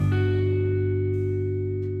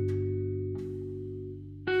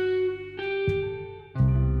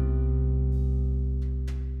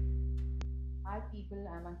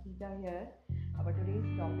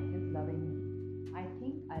Today's topic is loving me. I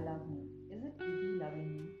think I love me. Is it easy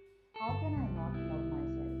loving me? How can I not love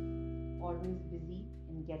myself? Always busy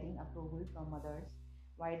in getting approval from others.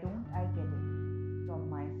 Why don't I get it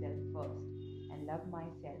from myself first and love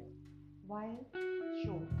myself? Why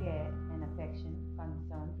show care and affection,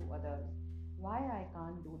 concern to others? Why I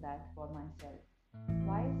can't do that for myself?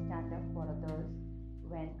 Why stand up for others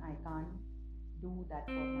when I can't do that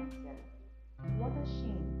for myself? What a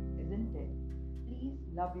shame, isn't it? Please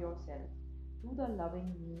love yourself. Do the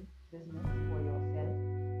loving me business for yourself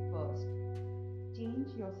first. Change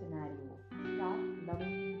your scenario. Start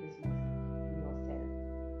loving me business to yourself.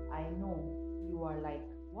 I know you are like,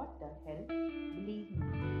 what the hell? Believe me,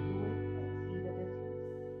 do it and see the difference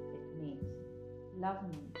it makes. Love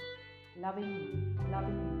me, loving me,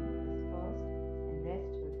 loving